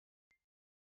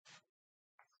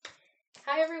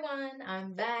Hi everyone,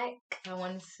 I'm back. I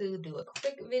wanted to do a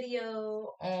quick video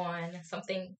on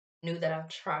something new that I've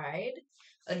tried.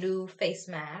 A new face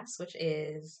mask, which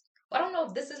is, well, I don't know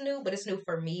if this is new, but it's new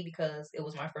for me because it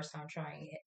was my first time trying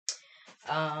it.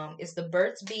 It's the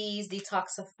Burt's Bees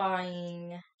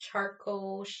Detoxifying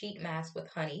Charcoal Sheet Mask with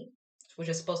Honey, which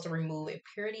is supposed to remove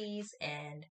impurities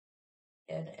and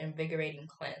an invigorating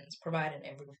cleanse, provide an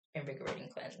invigorating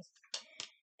cleanse.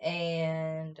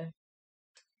 And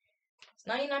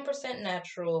it's 99%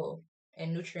 natural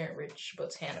and nutrient-rich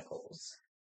botanicals.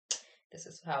 This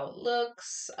is how it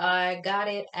looks. I got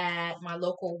it at my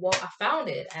local I found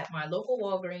it at my local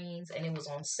Walgreens and it was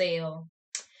on sale.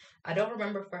 I don't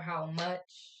remember for how much,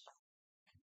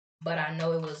 but I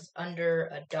know it was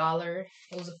under $1.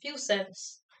 It was a few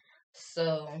cents.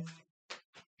 So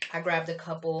I grabbed a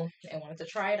couple and wanted to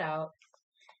try it out.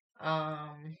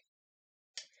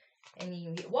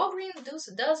 And Walgreens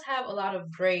does have a lot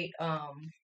of great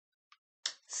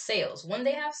sales. When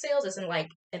they have sales, it's in like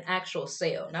an actual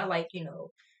sale, not like,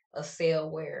 a sale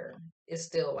where it's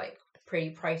still like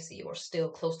pretty pricey or still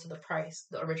close to the price,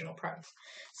 the original price.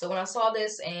 So when I saw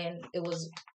this and it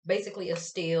was basically a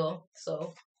steal,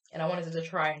 and I wanted to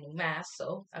try a new mask,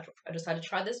 so I decided to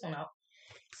try this one out.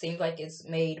 Seems like it's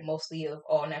made mostly of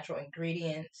all natural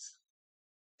ingredients,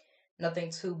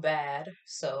 nothing too bad,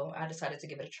 so I decided to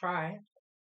give it a try.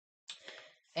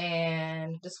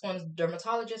 And this one's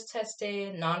dermatologist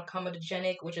tested,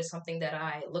 non-comedogenic, which is something that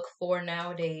I look for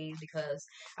nowadays because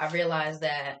I realize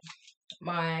that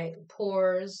my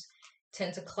pores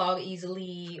tend to clog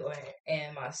easily,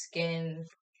 and my skin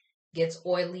gets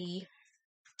oily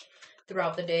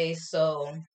throughout the day.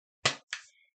 So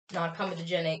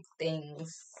non-comedogenic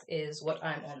things is what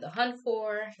I'm on the hunt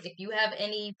for. If you have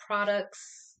any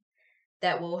products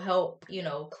that will help,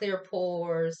 clear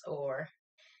pores or,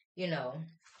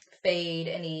 fade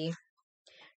any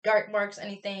dark marks,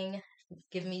 anything,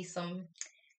 give me some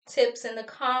tips in the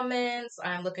comments.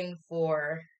 I'm looking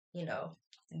for,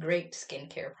 great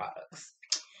skincare products.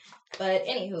 But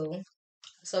anywho,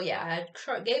 so yeah,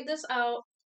 I gave this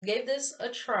a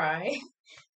try.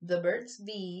 The Burt's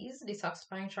Bees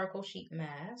Detoxifying Charcoal Sheet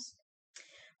Mask.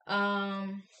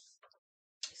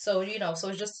 So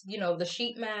it's just, the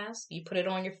sheet mask. You put it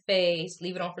on your face,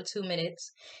 leave it on for 2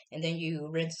 minutes, and then you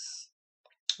rinse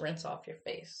off your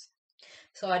face.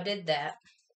 So I did that.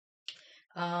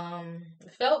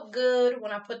 It felt good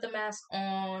when I put the mask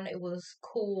on. It was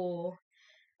cool.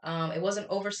 It wasn't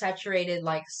oversaturated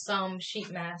like some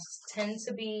sheet masks tend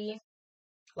to be,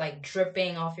 like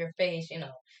dripping off your face,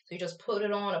 So you just put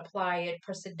it on, apply it,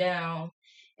 press it down,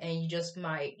 and you just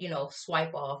might,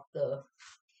 swipe off the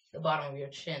bottom of your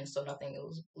chin so nothing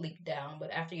will leak down.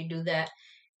 But after you do that,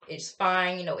 it's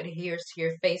fine. It adheres to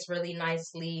your face really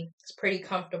nicely. It's pretty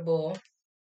comfortable.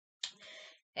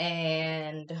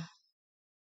 And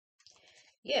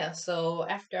yeah, so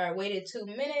after I waited 2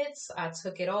 minutes, I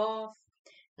took it off,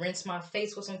 rinsed my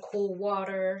face with some cool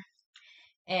water,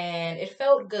 and it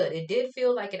felt good. It did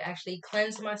feel like it actually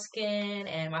cleansed my skin,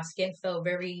 and my skin felt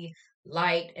very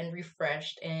light and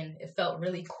refreshed, and it felt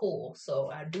really cool. So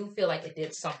I do feel like it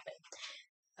did something.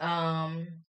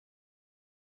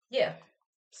 Yeah.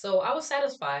 So I was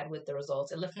satisfied with the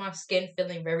results. It left my skin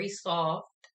feeling very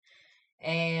soft,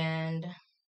 and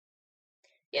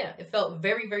yeah, it felt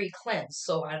very, very cleansed.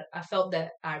 So I felt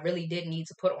that I really did need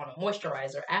to put on a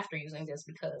moisturizer after using this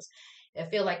because I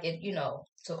feel like it,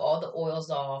 took all the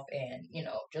oils off and,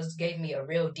 just gave me a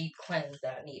real deep cleanse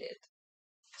that I needed.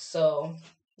 So,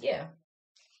 yeah,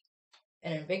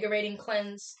 an invigorating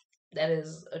cleanse, that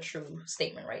is a true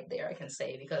statement right there, I can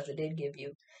say, because it did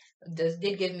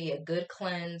give me a good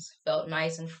cleanse, felt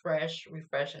nice and fresh,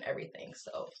 refreshed and everything.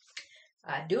 So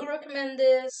I do recommend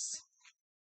this.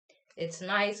 It's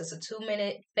nice. It's a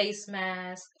 2-minute face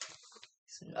mask.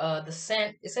 The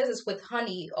scent, it says it's with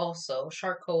honey also,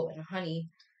 charcoal and honey.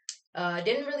 It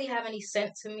didn't really have any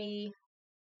scent to me.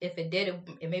 If it did,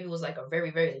 it maybe was like a very,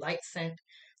 very light scent.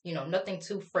 Nothing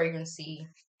too fragrancy.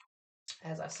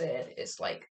 As I said, it's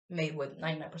like made with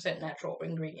 99% natural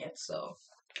ingredients. So,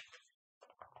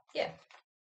 yeah.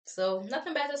 So,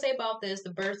 nothing bad to say about this.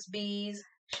 The Burt's Bees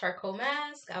charcoal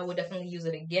mask. I would definitely use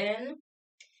it again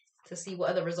to see what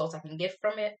other results I can get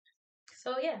from it.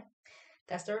 So, yeah.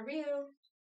 That's the review.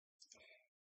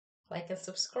 Like and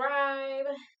subscribe.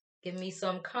 Give me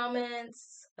some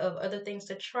comments of other things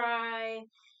to try.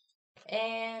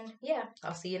 And yeah,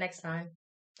 I'll see you next time.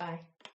 Bye.